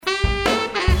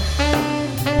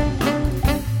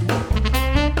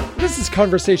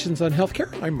Conversations on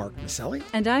Healthcare. I'm Mark Maselli.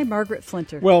 And I'm Margaret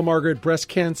Flinter. Well, Margaret, Breast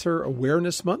Cancer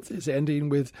Awareness Month is ending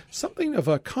with something of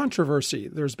a controversy.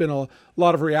 There's been a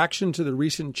lot of reaction to the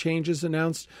recent changes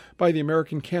announced by the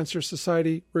American Cancer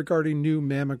Society regarding new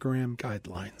mammogram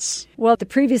guidelines. Well, the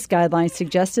previous guidelines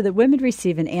suggested that women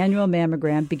receive an annual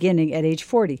mammogram beginning at age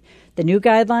 40. The new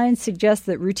guidelines suggest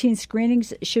that routine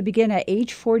screenings should begin at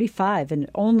age 45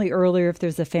 and only earlier if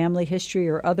there's a family history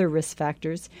or other risk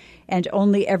factors, and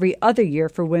only every other year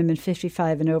for women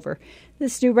 55 and over.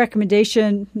 This new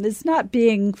recommendation is not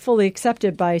being fully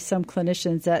accepted by some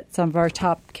clinicians at some of our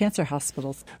top cancer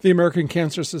hospitals. The American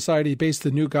Cancer Society based the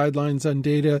new guidelines on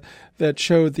data that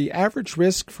showed the average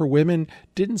risk for women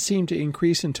didn't seem to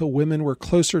increase until women were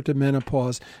closer to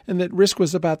menopause, and that risk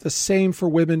was about the same for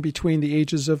women between the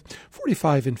ages of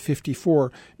 45 and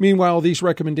 54. Meanwhile, these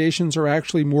recommendations are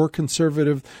actually more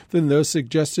conservative than those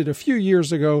suggested a few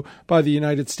years ago by the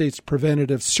United States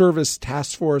Preventative Service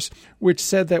Task Force, which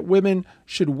said that women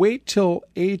should wait till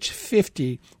age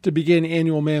 50 to begin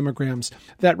annual mammograms.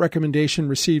 That recommendation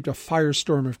received a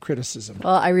firestorm of criticism.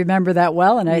 Well, I remember that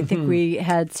well, and I think we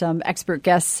had some expert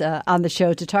guests on the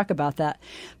show to talk about that.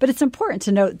 But it's important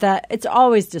to note that it's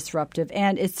always disruptive,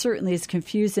 and it certainly is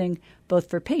confusing both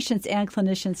for patients and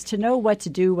clinicians to know what to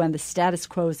do when the status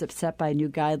quo is upset by new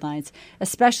guidelines,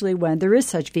 especially when there is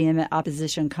such vehement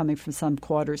opposition coming from some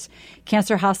quarters.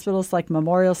 Cancer hospitals like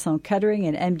Memorial Sloan Kettering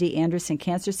and MD Anderson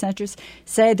Cancer Centers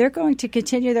say they're going to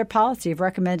continue their policy of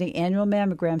recommending annual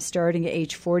mammograms starting at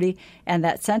age 40, and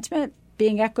that sentiment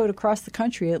being echoed across the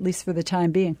country, at least for the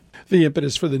time being. The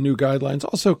impetus for the new guidelines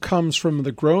also comes from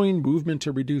the growing movement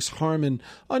to reduce harm and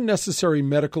unnecessary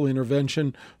medical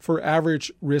intervention for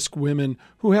average-risk women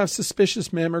who have suspicious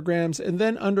mammograms and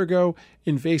then undergo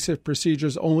invasive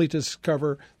procedures only to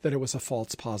discover that it was a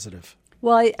false positive.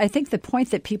 Well, I think the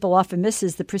point that people often miss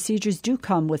is the procedures do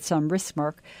come with some risk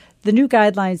mark. The new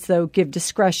guidelines, though, give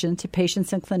discretion to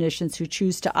patients and clinicians who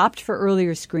choose to opt for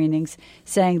earlier screenings,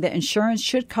 saying that insurance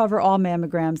should cover all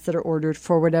mammograms that are ordered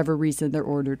for whatever reason they're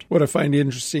ordered. What I find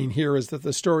interesting here is that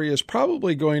the story is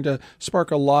probably going to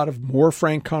spark a lot of more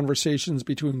frank conversations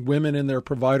between women and their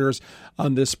providers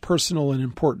on this personal and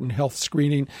important health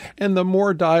screening. And the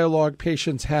more dialogue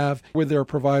patients have with their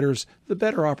providers, the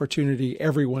better opportunity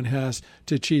everyone has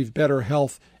to achieve better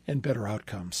health and better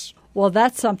outcomes. Well,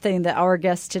 that's something that our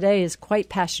guest today is quite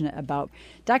passionate about.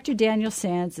 Dr. Daniel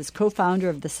Sands is co-founder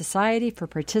of the Society for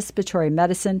Participatory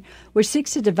Medicine, which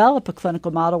seeks to develop a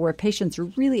clinical model where patients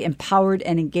are really empowered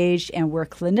and engaged and where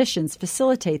clinicians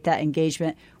facilitate that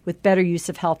engagement with better use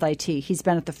of health IT. He's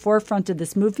been at the forefront of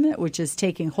this movement, which is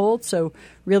taking hold, so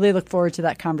really look forward to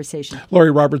that conversation.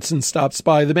 Lori Robertson stops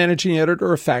by. The managing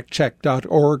editor of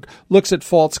factcheck.org looks at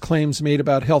false claims made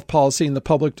about health policy in the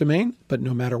public domain, but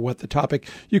no matter what the topic,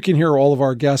 you can hear all of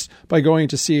our guests by going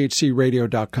to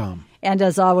chcradio.com. And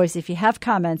as always, if you have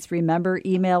comments, remember,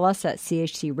 email us at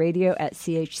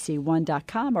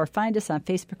chcradio@chc1.com or find us on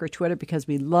Facebook or Twitter because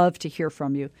we love to hear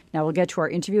from you. Now we'll get to our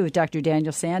interview with Dr.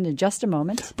 Daniel Sand in just a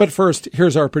moment. But first,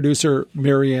 here's our producer,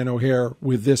 Marianne O'Hare,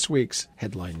 with this week's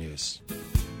headline news.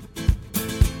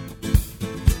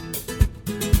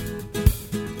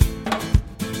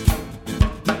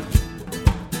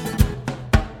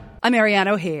 I'm Marianne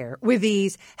O'Hare with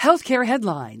these healthcare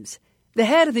headlines. The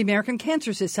head of the American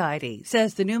Cancer Society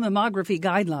says the new mammography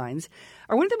guidelines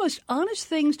are one of the most honest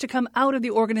things to come out of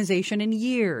the organization in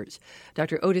years.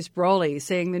 Dr. Otis Brawley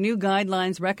saying the new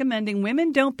guidelines recommending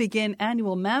women don't begin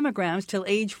annual mammograms till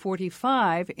age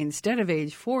 45 instead of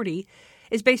age 40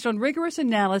 is based on rigorous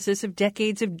analysis of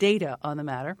decades of data on the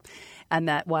matter, and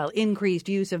that while increased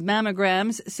use of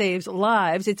mammograms saves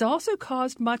lives, it's also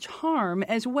caused much harm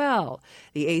as well.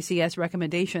 The ACS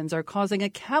recommendations are causing a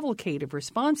cavalcade of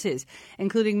responses,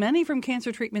 including many from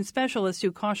cancer treatment specialists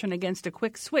who caution against a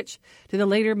quick switch to the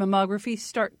later mammography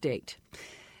start date.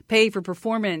 Pay for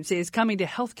performance is coming to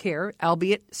healthcare,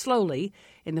 albeit slowly.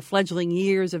 In the fledgling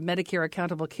years of Medicare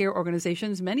accountable care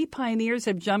organizations, many pioneers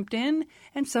have jumped in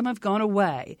and some have gone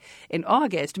away. In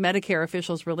August, Medicare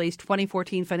officials released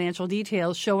 2014 financial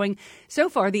details showing so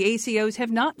far the ACOs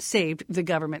have not saved the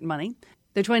government money.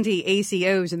 The 20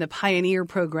 ACOs in the Pioneer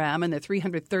Program and the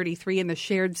 333 in the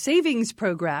Shared Savings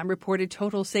Program reported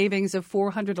total savings of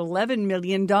 $411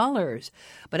 million.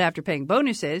 But after paying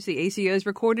bonuses, the ACOs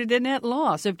recorded a net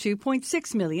loss of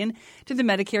 $2.6 million to the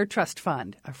Medicare Trust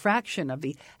Fund, a fraction of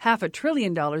the $500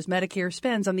 billion Medicare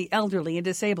spends on the elderly and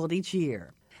disabled each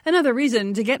year. Another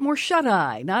reason to get more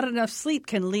shut-eye. Not enough sleep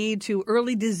can lead to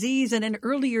early disease and an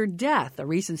earlier death. A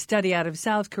recent study out of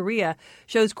South Korea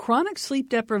shows chronic sleep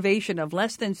deprivation of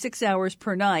less than 6 hours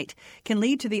per night can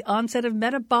lead to the onset of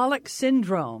metabolic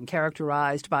syndrome,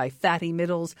 characterized by fatty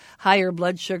middles, higher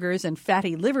blood sugars, and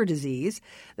fatty liver disease.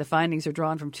 The findings are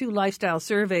drawn from 2 lifestyle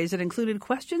surveys that included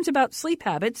questions about sleep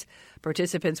habits.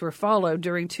 Participants were followed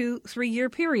during 2 3-year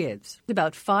periods.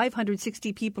 About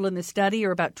 560 people in the study,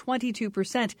 or about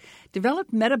 22%,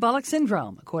 developed metabolic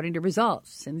syndrome, according to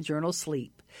results in the journal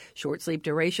Sleep. Short sleep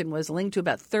duration was linked to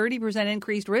about 30%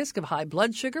 increased risk of high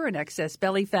blood sugar and excess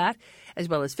belly fat, as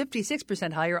well as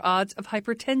 56% higher odds of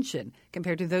hypertension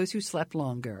compared to those who slept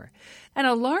longer. And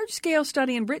a large-scale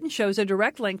study in Britain shows a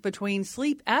direct link between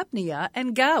sleep apnea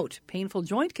and gout, painful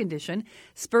joint condition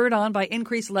spurred on by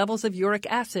increased levels of uric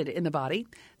acid in the body.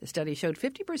 The study showed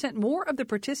 50% more of the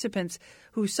participants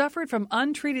who suffered from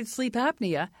untreated sleep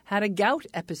apnea had a gout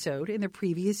episode in the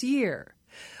previous year.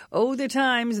 Oh, the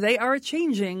times, they are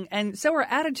changing, and so are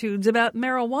attitudes about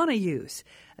marijuana use.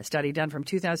 A study done from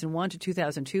 2001 to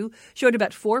 2002 showed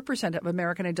about 4% of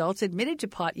American adults admitted to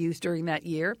pot use during that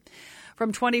year.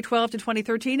 From 2012 to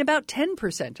 2013, about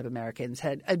 10% of Americans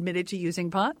had admitted to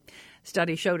using pot.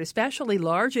 Study showed especially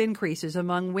large increases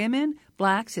among women,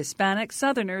 blacks, Hispanics,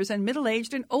 Southerners, and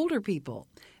middle-aged and older people.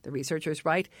 The researchers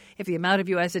write, if the amount of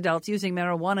U.S. adults using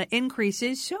marijuana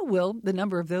increases, so will the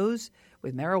number of those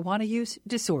with marijuana use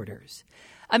disorders.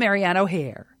 I'm Marianne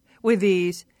O'Hare with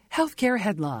these healthcare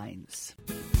headlines.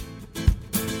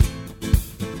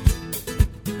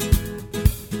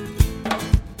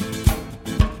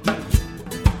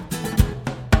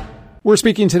 We're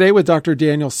speaking today with Dr.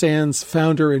 Daniel Sands,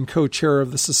 founder and co-chair of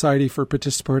the Society for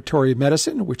Participatory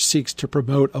Medicine, which seeks to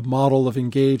promote a model of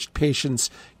engaged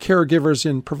patients, caregivers,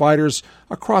 and providers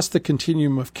across the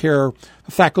continuum of care.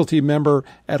 A faculty member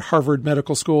at Harvard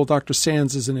Medical School, Dr.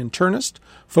 Sands is an internist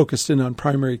focused in on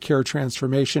primary care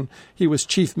transformation. He was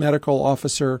chief medical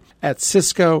officer at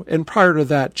Cisco, and prior to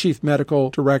that, chief medical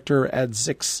director at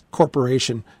Zix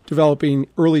Corporation, developing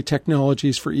early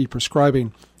technologies for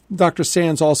e-prescribing. Dr.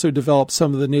 Sands also developed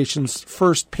some of the nation's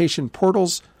first patient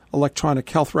portals, electronic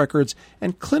health records,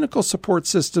 and clinical support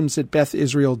systems at Beth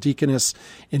Israel Deaconess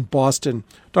in Boston.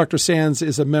 Dr. Sands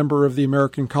is a member of the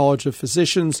American College of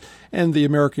Physicians and the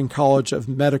American College of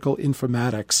Medical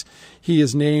Informatics. He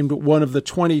is named one of the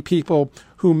 20 people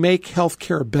who make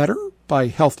healthcare better by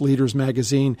Health Leaders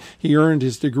magazine. He earned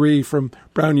his degree from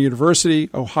Brown University,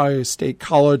 Ohio State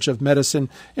College of Medicine,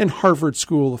 and Harvard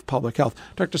School of Public Health.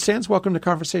 Dr. Sands, welcome to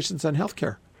Conversations on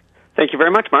Healthcare. Thank you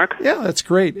very much, Mark. Yeah, that's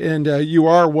great. And you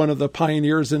are one of the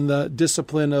pioneers in the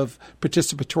discipline of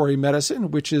participatory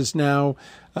medicine, which is now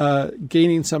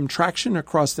gaining some traction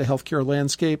across the healthcare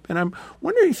landscape. And I'm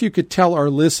wondering if you could tell our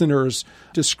listeners,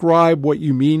 describe what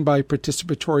you mean by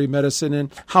participatory medicine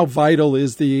and how vital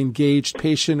is the engaged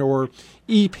patient or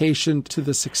e-patient to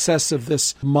the success of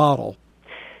this model.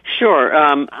 Sure.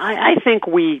 I think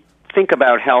we think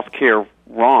about healthcare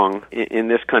wrong in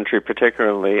this country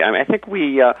particularly. I think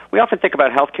we often think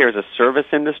about healthcare as a service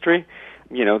industry.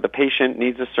 You know, the patient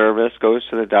needs a service, goes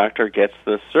to the doctor, gets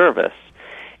the service.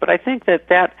 But I think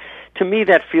that to me,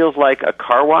 that feels like a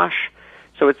car wash.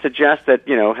 So it suggests that,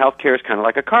 you know, healthcare is kind of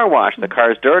like a car wash. The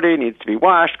car is dirty, needs to be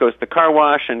washed, goes to the car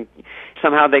wash, and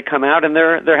somehow they come out and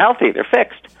they're healthy, they're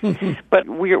fixed. But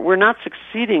we're not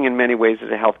succeeding in many ways as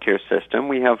a healthcare system.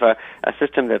 We have a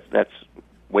system that's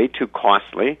way too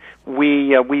costly.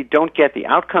 We don't get the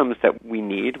outcomes that we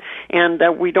need, and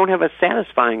we don't have a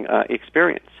satisfying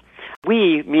experience.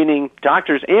 We, meaning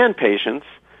doctors and patients,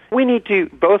 we need to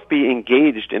both be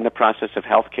engaged in the process of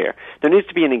healthcare. There needs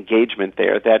to be an engagement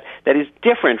there that is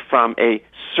different from a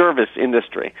service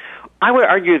industry. I would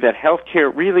argue that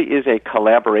healthcare really is a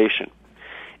collaboration.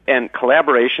 And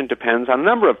collaboration depends on a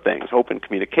number of things: open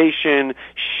communication,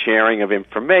 sharing of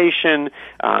information,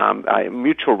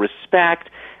 mutual respect,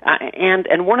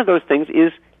 and one of those things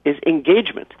is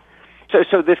engagement.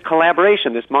 So this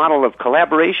collaboration, this model of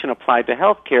collaboration applied to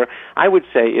healthcare, I would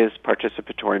say is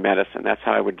participatory medicine. That's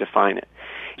how I would define it.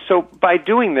 So by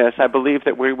doing this, I believe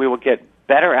that we will get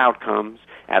better outcomes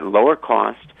at lower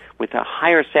cost with a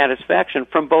higher satisfaction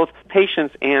from both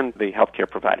patients and the healthcare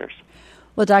providers.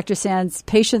 Well, Dr. Sands,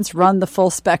 patients run the full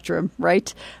spectrum,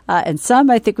 right? And some,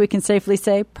 I think we can safely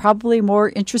say, probably more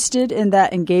interested in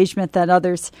that engagement than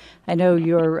others. I know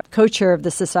you're co-chair of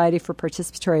the Society for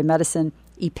Participatory Medicine,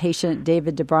 e-patient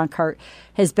David DeBronkart,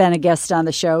 has been a guest on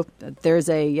the show. There's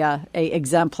a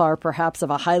exemplar, perhaps, of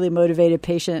a highly motivated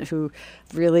patient who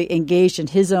really engaged in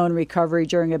his own recovery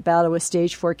during a battle with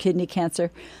stage 4 kidney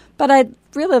cancer. But I'd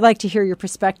really like to hear your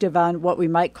perspective on what we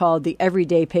might call the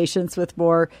everyday patients with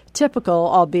more typical,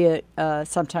 albeit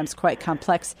sometimes quite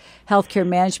complex, healthcare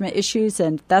management issues,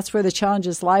 and that's where the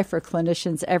challenges lie for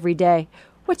clinicians every day.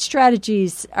 What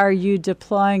strategies are you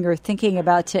deploying or thinking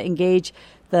about to engage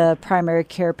the primary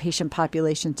care patient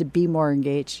population to be more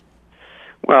engaged?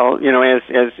 Well,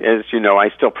 as you know,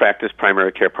 I still practice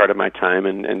primary care part of my time,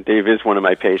 and Dave is one of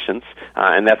my patients,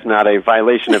 and that's not a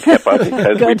violation of HIPAA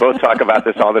because we both talk about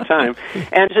this all the time.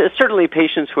 And certainly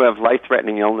patients who have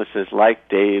life-threatening illnesses like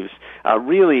Dave's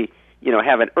really,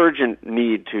 have an urgent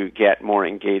need to get more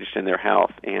engaged in their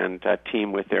health and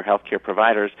team with their healthcare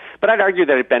providers. But I'd argue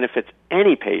that it benefits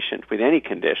any patient with any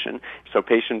condition. So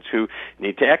patients who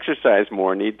need to exercise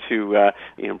more, need to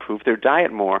improve their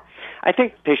diet more. I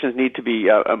think patients need to be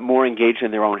more engaged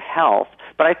in their own health.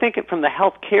 But I think from the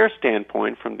healthcare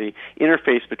standpoint, from the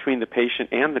interface between the patient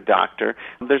and the doctor,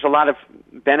 there's a lot of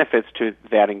benefits to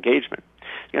that engagement.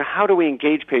 How do we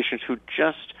engage patients who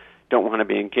just don't want to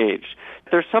be engaged?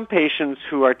 There are some patients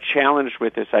who are challenged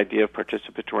with this idea of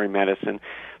participatory medicine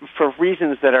for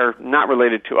reasons that are not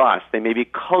related to us. They may be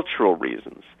cultural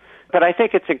reasons. But I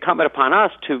think it's incumbent upon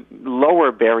us to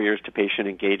lower barriers to patient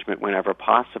engagement whenever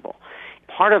possible.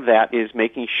 Part of that is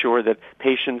making sure that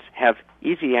patients have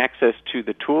easy access to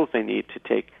the tools they need to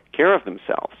take care of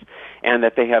themselves and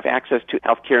that they have access to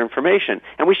healthcare information.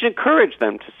 And we should encourage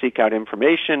them to seek out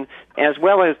information as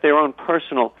well as their own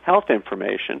personal health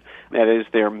information, that is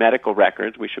their medical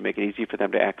records. We should make it easy for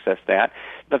them to access that.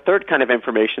 The third kind of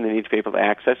information they need to be able to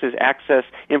access is access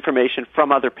information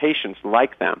from other patients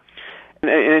like them. In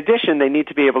addition, they need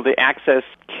to be able to access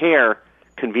care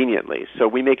conveniently. So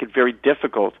we make it very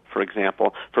difficult, for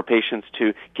example, for patients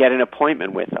to get an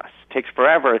appointment with us. It takes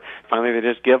forever. Finally, they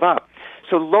just give up.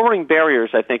 So lowering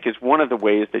barriers, I think, is one of the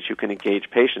ways that you can engage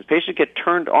patients. Patients get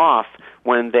turned off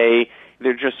when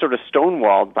they're just sort of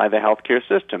stonewalled by the healthcare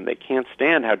system. They can't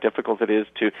stand how difficult it is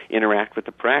to interact with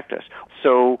the practice.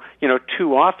 So,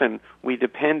 too often we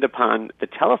depend upon the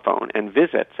telephone and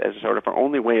visits as sort of our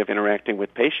only way of interacting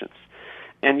with patients.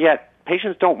 And yet,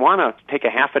 patients don't want to take a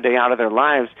half a day out of their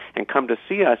lives and come to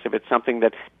see us if it's something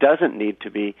that doesn't need to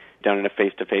be done in a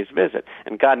face-to-face visit.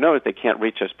 And God knows they can't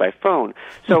reach us by phone.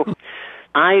 So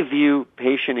I view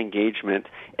patient engagement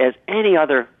as any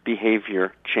other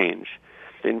behavior change.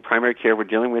 In primary care, we're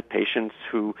dealing with patients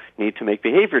who need to make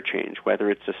behavior change, whether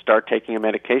it's to start taking a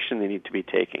medication they need to be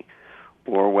taking,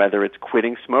 or whether it's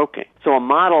quitting smoking. So a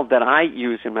model that I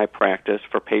use in my practice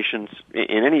for patients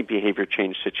in any behavior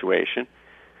change situation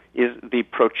is the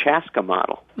Prochaska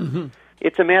model. Mm-hmm.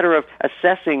 It's a matter of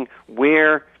assessing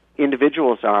where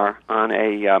individuals are on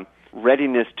a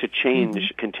readiness to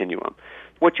change continuum.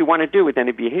 What you want to do with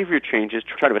any behavior change is to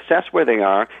try to assess where they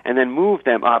are and then move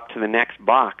them up to the next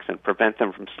box and prevent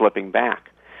them from slipping back.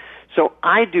 So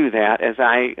I do that as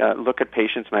I look at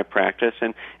patients in my practice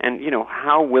and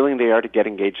how willing they are to get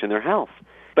engaged in their health.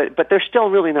 But they're still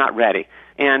really not ready.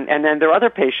 And then there are other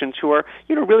patients who are,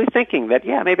 really thinking that,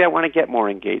 maybe I want to get more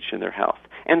engaged in their health.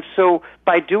 And so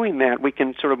by doing that, we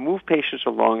can sort of move patients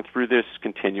along through this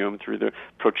continuum, through the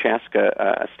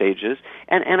Prochaska stages,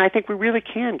 and I think we really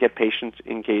can get patients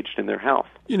engaged in their health.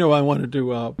 I wanted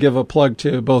to give a plug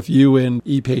to both you and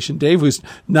e-patient Dave, who's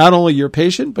not only your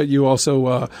patient, but you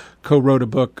also co-wrote a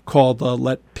book called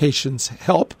Let Patients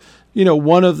Help.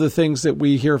 One of the things that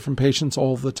we hear from patients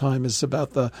all the time is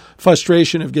about the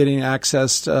frustration of getting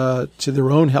access to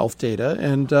their own health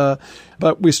data,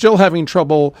 but we're still having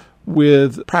trouble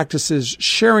with practices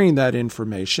sharing that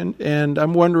information. And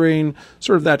I'm wondering,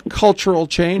 sort of that cultural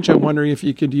change, I'm wondering if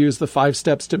you could use the 5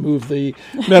 steps to move the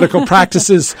medical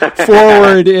practices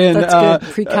forward in That's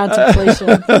good.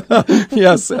 Pre-contemplation.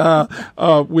 Yes,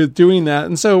 with doing that.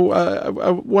 And so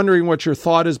I'm wondering what your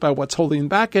thought is about what's holding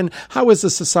back, and how is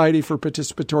the Society for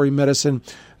Participatory Medicine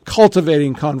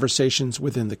cultivating conversations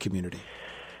within the community?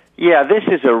 Yeah, this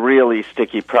is a really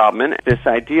sticky problem, and this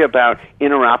idea about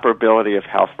interoperability of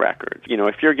health records.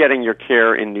 If you're getting your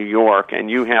care in New York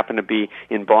and you happen to be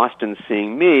in Boston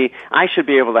seeing me, I should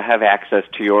be able to have access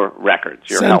to your records,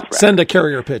 your health records. Send a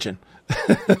carrier pigeon.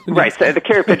 Right, so the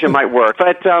carrier pigeon might work,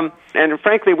 but and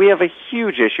frankly, we have a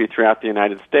huge issue throughout the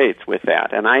United States with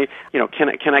that. And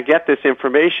can I get this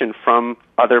information from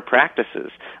other practices?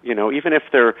 Even if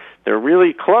they're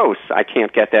really close, I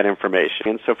can't get that information.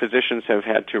 And so physicians have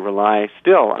had to rely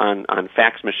still on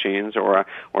fax machines or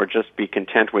just be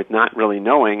content with not really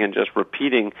knowing and just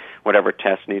repeating whatever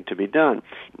tests need to be done.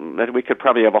 But we could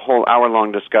probably have a whole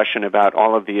hour-long discussion about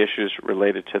all of the issues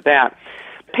related to that.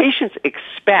 Patients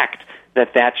expect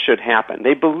that should happen.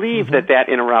 They believe that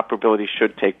interoperability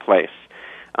should take place.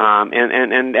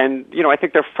 And I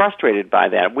think they're frustrated by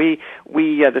that.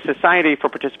 The Society for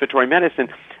Participatory Medicine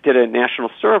did a national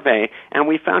survey, and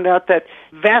we found out that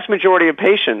vast majority of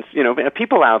patients,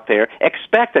 people out there,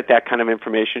 expect that kind of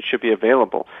information should be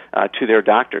available to their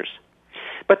doctors.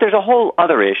 But there's a whole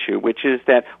other issue, which is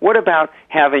that what about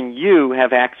having you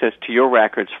have access to your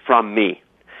records from me?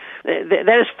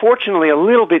 That is fortunately a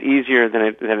little bit easier than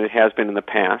it has been in the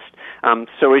past.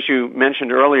 So as you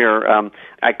mentioned earlier,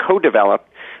 I co-developed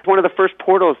one of the first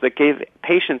portals that gave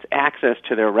patients access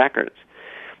to their records.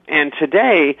 And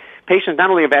today, patients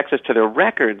not only have access to their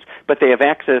records, but they have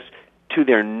access to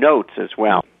their notes as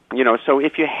well. So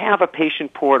if you have a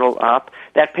patient portal up,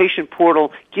 that patient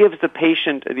portal gives the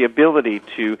patient the ability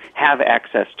to have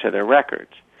access to their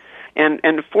records.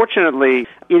 And fortunately,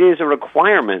 it is a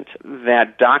requirement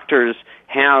that doctors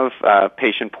have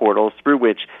patient portals through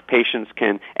which patients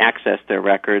can access their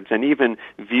records and even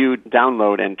view,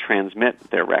 download, and transmit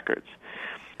their records.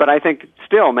 But I think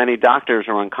still many doctors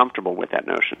are uncomfortable with that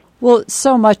notion. Well,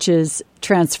 so much is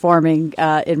transforming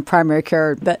in primary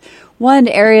care, but one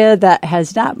area that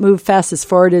has not moved fast as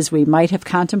forward as we might have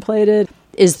contemplated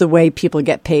is the way people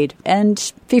get paid. And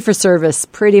fee-for-service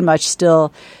pretty much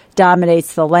still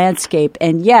dominates the landscape,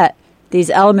 and yet these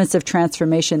elements of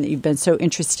transformation that you've been so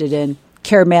interested in,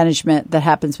 care management that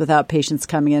happens without patients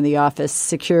coming in the office,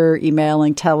 secure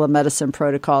emailing, telemedicine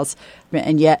protocols,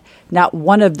 and yet not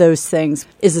one of those things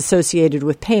is associated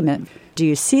with payment. Do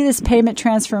you see this payment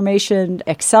transformation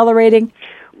accelerating?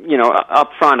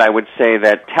 Up front, I would say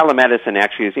that telemedicine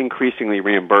actually is increasingly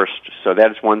reimbursed, so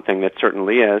that is one thing that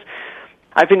certainly is.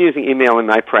 I've been using email in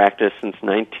my practice since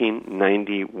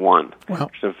 1991, wow,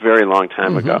 which is a very long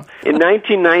time ago. In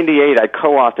 1998, I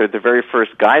co-authored the very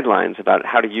first guidelines about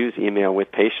how to use email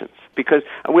with patients, because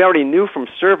we already knew from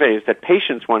surveys that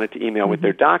patients wanted to email with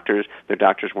their doctors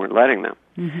weren't letting them.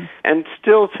 And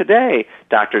still today,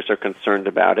 doctors are concerned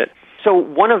about it. So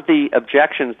one of the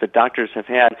objections that doctors have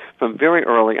had from very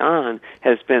early on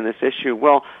has been this issue,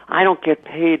 well, I don't get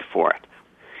paid for it.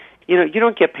 You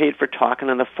don't get paid for talking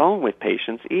on the phone with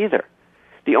patients either.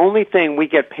 The only thing we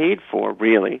get paid for,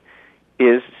 really,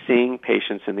 is seeing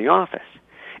patients in the office.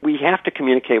 We have to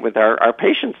communicate with our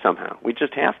patients somehow. We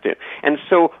just have to. And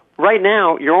so right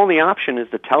now, your only option is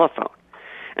the telephone.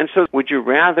 And so would you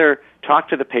rather talk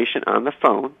to the patient on the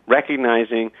phone,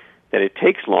 recognizing that it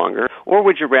takes longer, or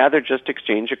would you rather just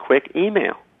exchange a quick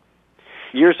email?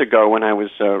 Years ago, when I was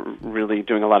really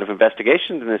doing a lot of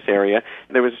investigations in this area,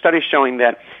 there was a study showing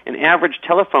that an average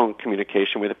telephone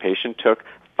communication with a patient took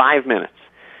 5 minutes.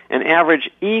 An average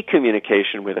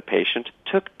e-communication with a patient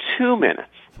took 2 minutes.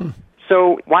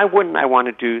 So why wouldn't I want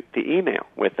to do the email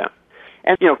with them?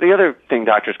 And, the other thing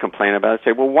doctors complain about is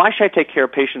say, well, why should I take care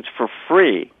of patients for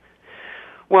free?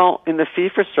 Well, in the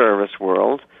fee-for-service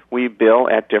world, we bill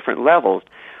at different levels.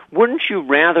 Wouldn't you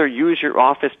rather use your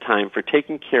office time for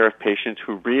taking care of patients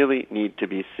who really need to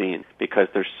be seen because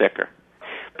they're sicker?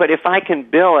 But if I can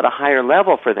bill at a higher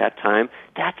level for that time,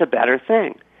 that's a better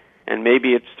thing. And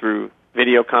maybe it's through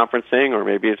video conferencing, or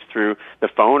maybe it's through the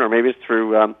phone, or maybe it's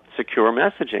through secure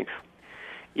messaging.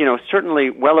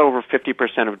 Certainly well over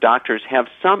 50% of doctors have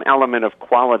some element of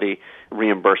quality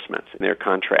reimbursements in their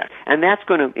contract. And that's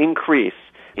going to increase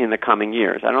in the coming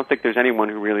years. I don't think there's anyone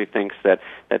who really thinks that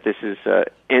this is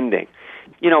ending.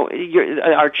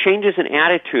 Our changes in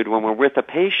attitude when we're with a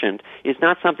patient is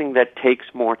not something that takes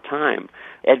more time.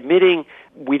 Admitting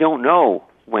we don't know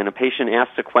when a patient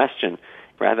asks a question,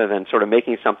 rather than sort of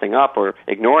making something up or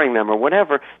ignoring them or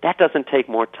whatever, that doesn't take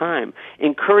more time.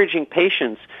 Encouraging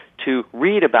patients to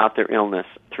read about their illness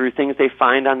through things they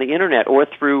find on the internet or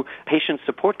through patient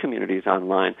support communities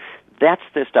online, that's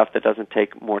the stuff that doesn't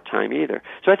take more time either.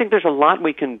 So I think there's a lot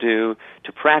we can do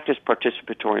to practice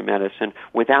participatory medicine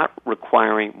without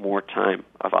requiring more time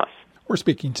of us. We're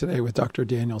speaking today with Dr.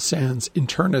 Daniel Sands,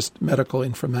 internist, medical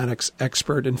informatics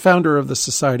expert, and founder of the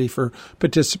Society for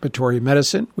Participatory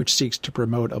Medicine, which seeks to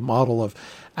promote a model of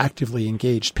actively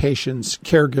engaged patients,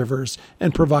 caregivers,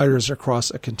 and providers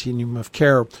across a continuum of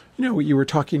care. You were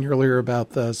talking earlier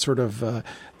about the sort of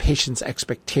patient's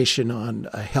expectation on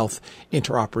health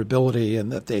interoperability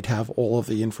and that they'd have all of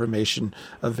the information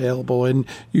available. And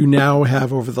you now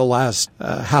have, over the last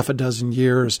half a dozen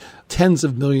years, tens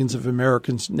of millions of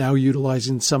Americans now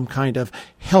utilizing some kind of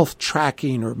health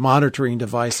tracking or monitoring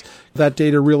device. That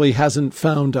data really hasn't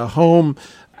found a home.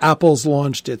 Apple's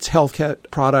launched its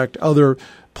HealthKit product. Other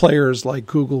players like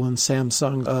Google and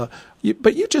Samsung.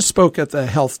 But you just spoke at the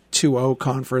Health 2.0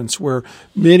 conference where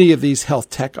many of these health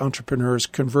tech entrepreneurs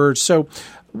converge. So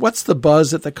what's the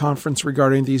buzz at the conference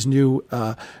regarding these new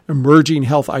emerging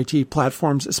health IT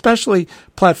platforms, especially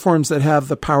platforms that have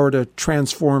the power to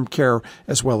transform care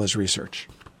as well as research?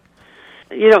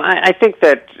 I think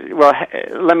that,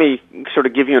 let me sort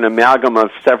of give you an amalgam of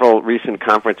several recent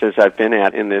conferences I've been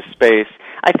at in this space.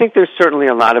 I think there's certainly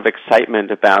a lot of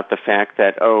excitement about the fact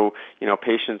that,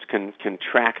 patients can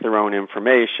track their own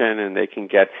information and they can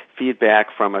get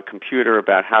feedback from a computer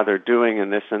about how they're doing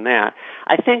and this and that.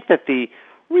 I think that the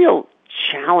real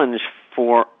challenge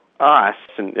for us,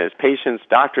 and as patients,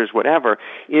 doctors, whatever,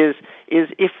 is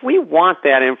if we want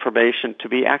that information to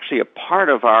be actually a part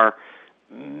of our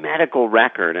medical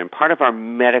record and part of our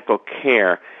medical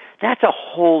care, that's a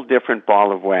whole different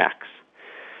ball of wax.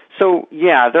 So,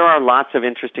 there are lots of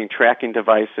interesting tracking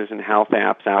devices and health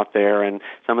apps out there, and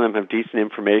some of them have decent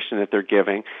information that they're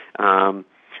giving.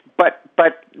 But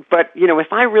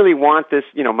if I really want this,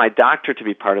 my doctor to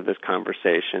be part of this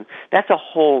conversation, that's a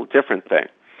whole different thing.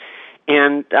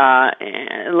 And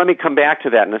let me come back to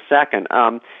that in a second.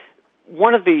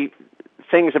 One of the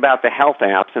things about the health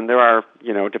apps, and there are,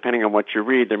 depending on what you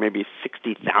read, there may be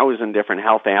 60,000 different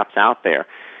health apps out there.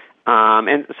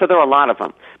 And so there are a lot of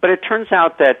them. But it turns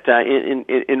out that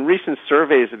in recent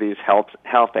surveys of these health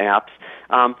apps,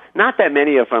 not that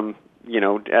many of them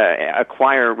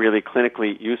acquire really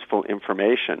clinically useful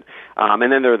information.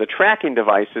 And then there are the tracking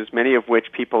devices, many of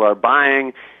which people are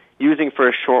buying, using for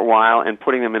a short while, and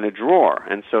putting them in a drawer.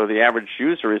 And so the average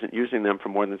user isn't using them for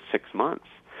more than 6 months.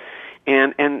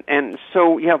 And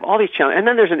so you have all these challenges. And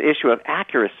then there's an issue of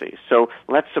accuracy. So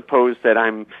let's suppose that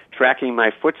I'm tracking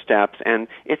my footsteps, and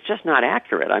it's just not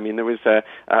accurate. I mean, there was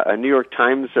a New York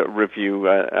Times review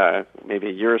maybe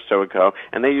a year or so ago,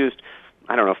 and they used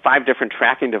 5 different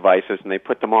tracking devices, and they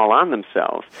put them all on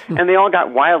themselves. And they all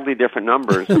got wildly different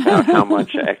numbers about how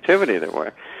much activity there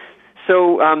were.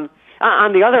 So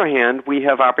on the other hand, we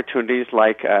have opportunities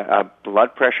like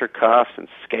blood pressure cuffs and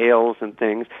scales and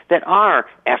things that are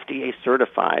FDA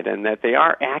certified and that they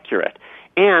are accurate.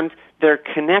 And they're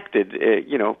connected,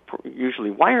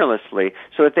 usually wirelessly,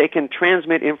 so that they can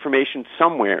transmit information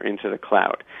somewhere into the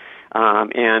cloud.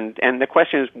 And the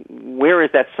question is, where is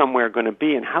that somewhere going to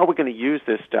be, and how are we going to use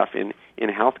this stuff in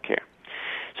healthcare?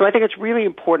 So I think it's really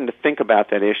important to think about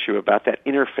that issue, about that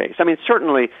interface. I mean,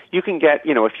 certainly you can get,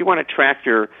 if you want to track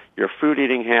your food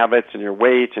eating habits and your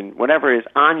weight and whatever is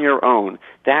on your own,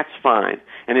 that's fine.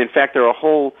 And in fact, there's a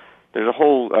whole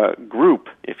group,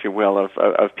 if you will,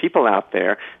 of people out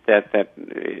there that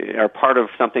are part of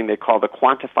something they call the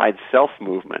quantified self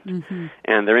movement. Mm-hmm.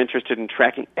 And they're interested in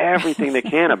tracking everything they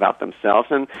can about themselves,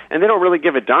 and they don't really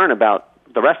give a darn about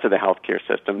the rest of the healthcare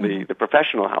system, the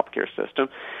professional healthcare system.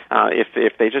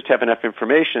 If they just have enough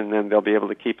information, then they'll be able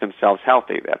to keep themselves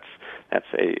healthy. That's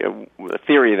a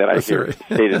theory that I hear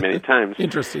stated many times.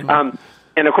 Interesting.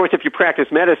 And of course, if you practice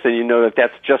medicine, you know that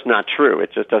that's just not true.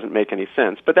 It just doesn't make any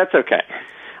sense. But that's okay.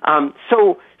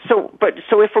 So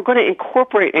if we're going to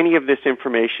incorporate any of this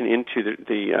information into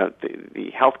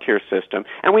the healthcare system,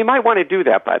 and we might want to do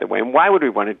that, by the way. And why would we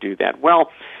want to do that?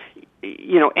 Well,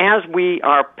 as we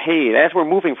are paid, as we're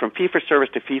moving from fee-for-service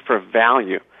to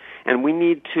fee-for-value, and we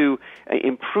need to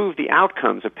improve the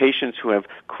outcomes of patients who have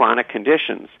chronic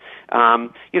conditions,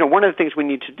 one of the things we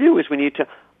need to do is we need to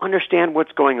understand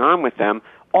what's going on with them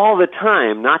all the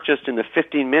time, not just in the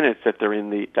 15 minutes that they're in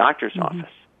the doctor's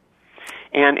office.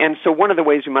 And so one of the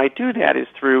ways we might do that is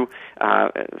through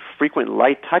frequent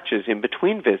light touches in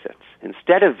between visits,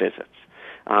 instead of visits.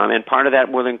 And part of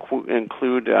that will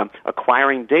include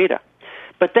acquiring data.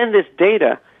 But then this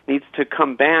data needs to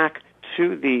come back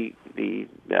to the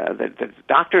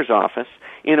doctor's office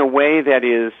in a way that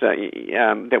is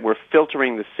that we're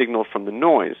filtering the signal from the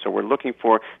noise. So we're looking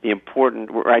for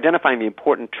we're identifying the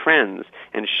important trends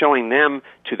and showing them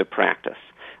to the practice.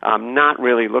 Not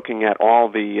really looking at all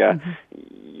the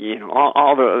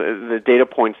all the data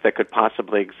points that could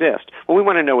possibly exist. What we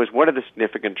want to know is what are the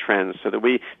significant trends, so that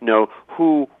we know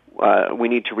who we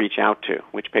need to reach out to,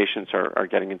 which patients are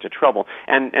getting into trouble.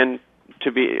 And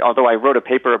although I wrote a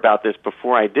paper about this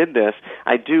before I did this,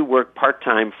 I do work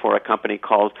part-time for a company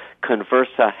called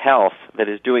Conversa Health that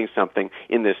is doing something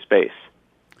in this space.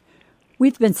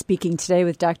 We've been speaking today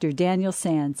with Dr. Daniel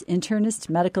Sands, internist,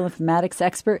 medical informatics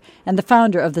expert, and the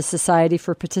founder of the Society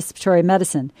for Participatory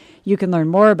Medicine. You can learn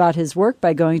more about his work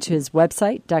by going to his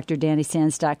website,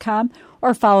 drdannysands.com,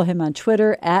 or follow him on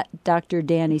Twitter at Dr.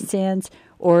 Danny Sands,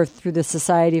 or through the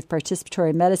Society of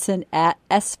Participatory Medicine at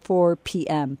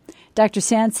S4PM. Dr.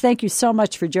 Sands, thank you so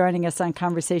much for joining us on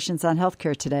Conversations on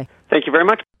Healthcare today. Thank you very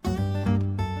much.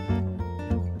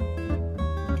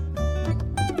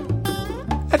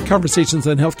 At Conversations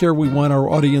on Healthcare, we want our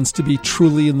audience to be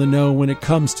truly in the know when it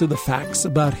comes to the facts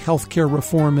about healthcare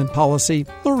reform and policy.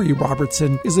 Lori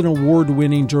Robertson is an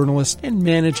award-winning journalist and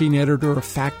managing editor of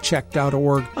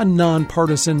factcheck.org, a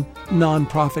nonpartisan,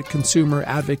 nonprofit consumer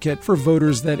advocate for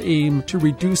voters that aim to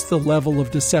reduce the level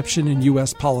of deception in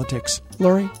U.S. politics.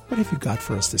 Lori, what have you got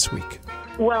for us this week?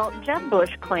 Well, Jeb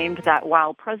Bush claimed that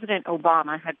while President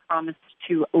Obama had promised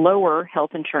to lower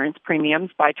health insurance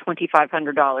premiums by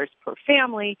 $2,500 per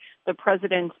family, the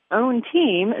president's own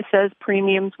team says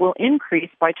premiums will increase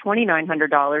by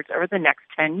 $2,900 over the next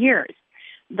 10 years.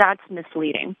 That's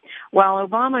misleading. While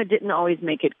Obama didn't always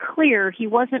make it clear, he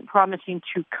wasn't promising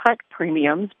to cut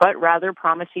premiums, but rather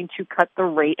promising to cut the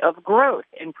rate of growth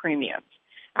in premiums.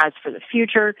 As for the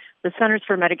future, the Centers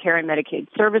for Medicare and Medicaid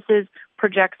Services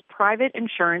projects private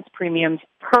insurance premiums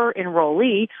per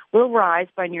enrollee will rise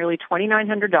by nearly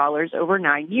 $2,900 over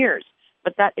 9 years,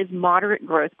 but that is moderate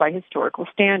growth by historical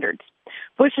standards.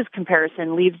 Bush's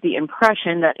comparison leaves the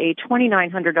impression that a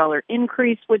 $2,900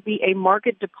 increase would be a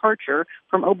marked departure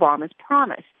from Obama's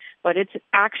promise, but it's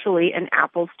actually an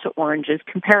apples to oranges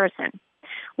comparison.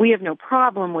 We have no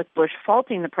problem with Bush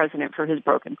faulting the president for his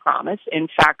broken promise. In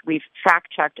fact, we've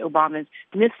fact-checked Obama's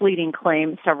misleading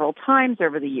claim several times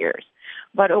over the years.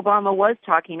 But Obama was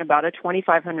talking about a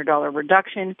 $2,500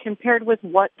 reduction compared with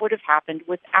what would have happened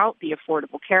without the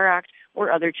Affordable Care Act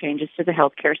or other changes to the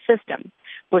healthcare system.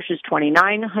 Bush's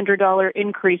 $2,900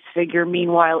 increase figure,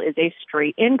 meanwhile, is a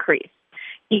straight increase.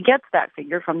 He gets that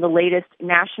figure from the latest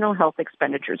National Health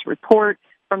Expenditures Report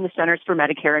from the Centers for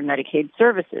Medicare and Medicaid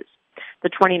Services. The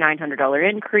 $2,900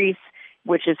 increase,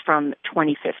 which is from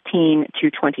 2015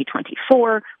 to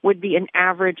 2024, would be an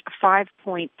average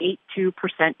 5.82%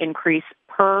 increase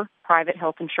per private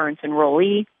health insurance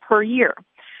enrollee per year.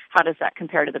 How does that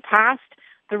compare to the past?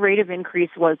 The rate of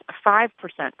increase was 5%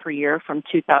 per year from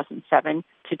 2007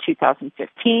 to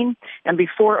 2015, and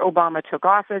before Obama took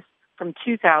office, from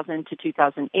 2000 to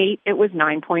 2008, it was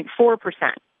 9.4%.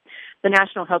 The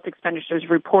National Health Expenditures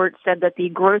Report said that the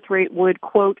growth rate would,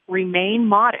 quote, remain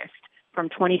modest from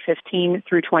 2015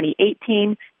 through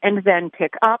 2018 and then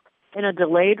pick up in a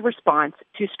delayed response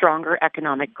to stronger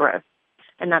economic growth.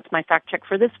 And that's my fact check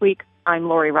for this week. I'm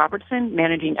Lori Robertson,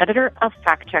 managing editor of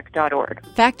factcheck.org.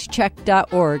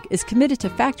 Factcheck.org is committed to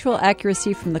factual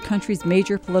accuracy from the country's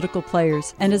major political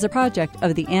players and is a project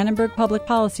of the Annenberg Public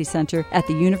Policy Center at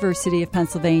the University of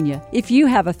Pennsylvania. If you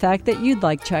have a fact that you'd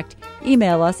like checked,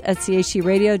 email us at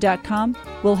chcradio.com.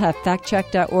 We'll have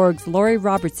factcheck.org's Lori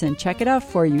Robertson check it out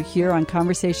for you here on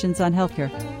Conversations on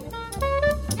Healthcare.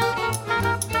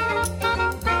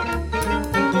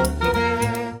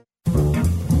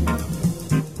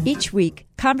 Each week,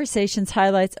 Conversations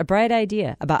highlights a bright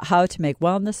idea about how to make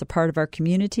wellness a part of our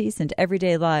communities and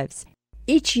everyday lives.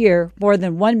 Each year, more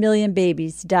than 1 million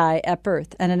babies die at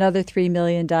birth, and another 3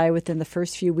 million die within the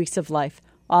first few weeks of life,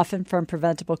 often from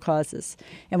preventable causes.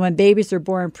 And when babies are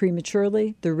born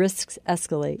prematurely, the risks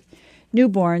escalate.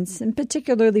 Newborns, and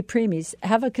particularly preemies,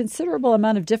 have a considerable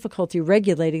amount of difficulty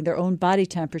regulating their own body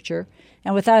temperature,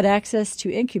 and without access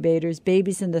to incubators,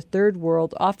 babies in the third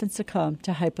world often succumb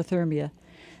to hypothermia.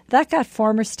 That got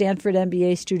former Stanford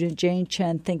MBA student Jane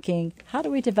Chen thinking, how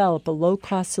do we develop a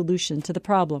low-cost solution to the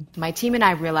problem? My team and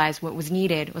I realized what was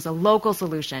needed was a local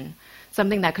solution,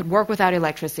 something that could work without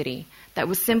electricity, that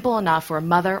was simple enough for a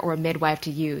mother or a midwife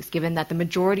to use, given that the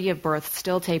majority of births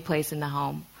still take place in the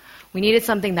home. We needed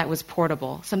something that was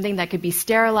portable, something that could be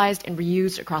sterilized and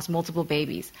reused across multiple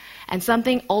babies, and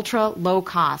something ultra low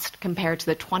cost compared to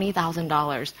the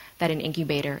 $20,000 that an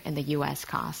incubator in the U.S.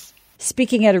 costs.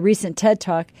 Speaking at a recent TED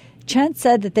Talk, Chen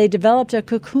said that they developed a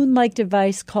cocoon-like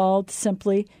device called,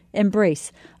 simply,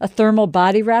 Embrace, a thermal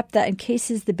body wrap that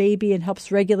encases the baby and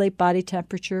helps regulate body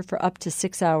temperature for up to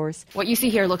 6 hours. What you see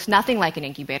here looks nothing like an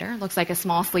incubator. It looks like a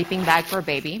small sleeping bag for a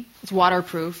baby. It's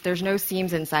waterproof. There's no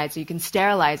seams inside, so you can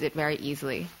sterilize it very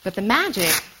easily. But the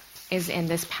magic is in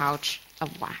this pouch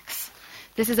of wax.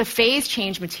 This is a phase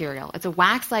change material. It's a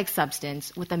wax-like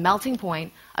substance with a melting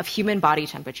point of human body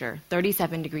temperature,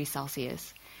 37 degrees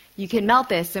Celsius. You can melt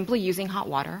this simply using hot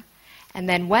water, and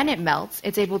then when it melts,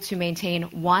 it's able to maintain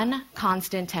one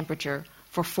constant temperature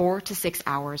for 4 to 6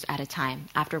 hours at a time,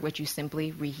 after which you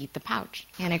simply reheat the pouch.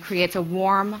 And it creates a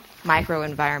warm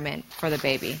microenvironment for the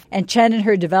baby. And Chen and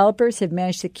her developers have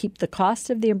managed to keep the cost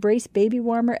of the Embrace baby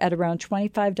warmer at around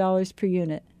 $25 per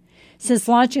unit. Since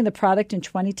launching the product in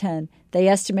 2010, they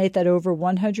estimate that over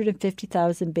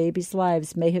 150,000 babies'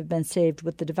 lives may have been saved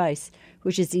with the device,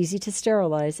 which is easy to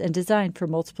sterilize and designed for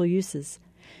multiple uses.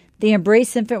 The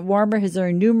Embrace infant warmer has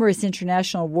earned numerous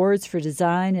international awards for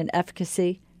design and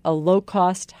efficacy, a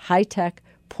low-cost, high-tech,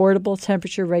 portable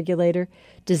temperature regulator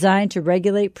designed to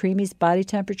regulate preemies' body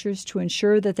temperatures to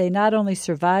ensure that they not only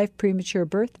survive premature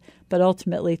birth, but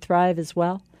ultimately thrive as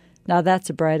well. Now that's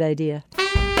a bright idea.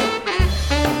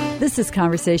 This is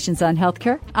Conversations on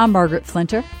Healthcare. I'm Margaret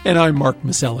Flinter. And I'm Mark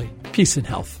Maselli. Peace and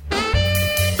health.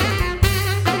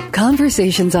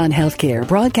 Conversations on Healthcare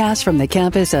broadcast from the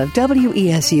campus of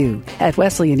WESU at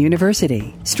Wesleyan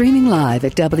University, streaming live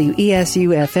at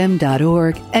WESUFM.org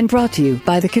and brought to you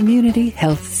by the Community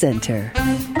Health Center.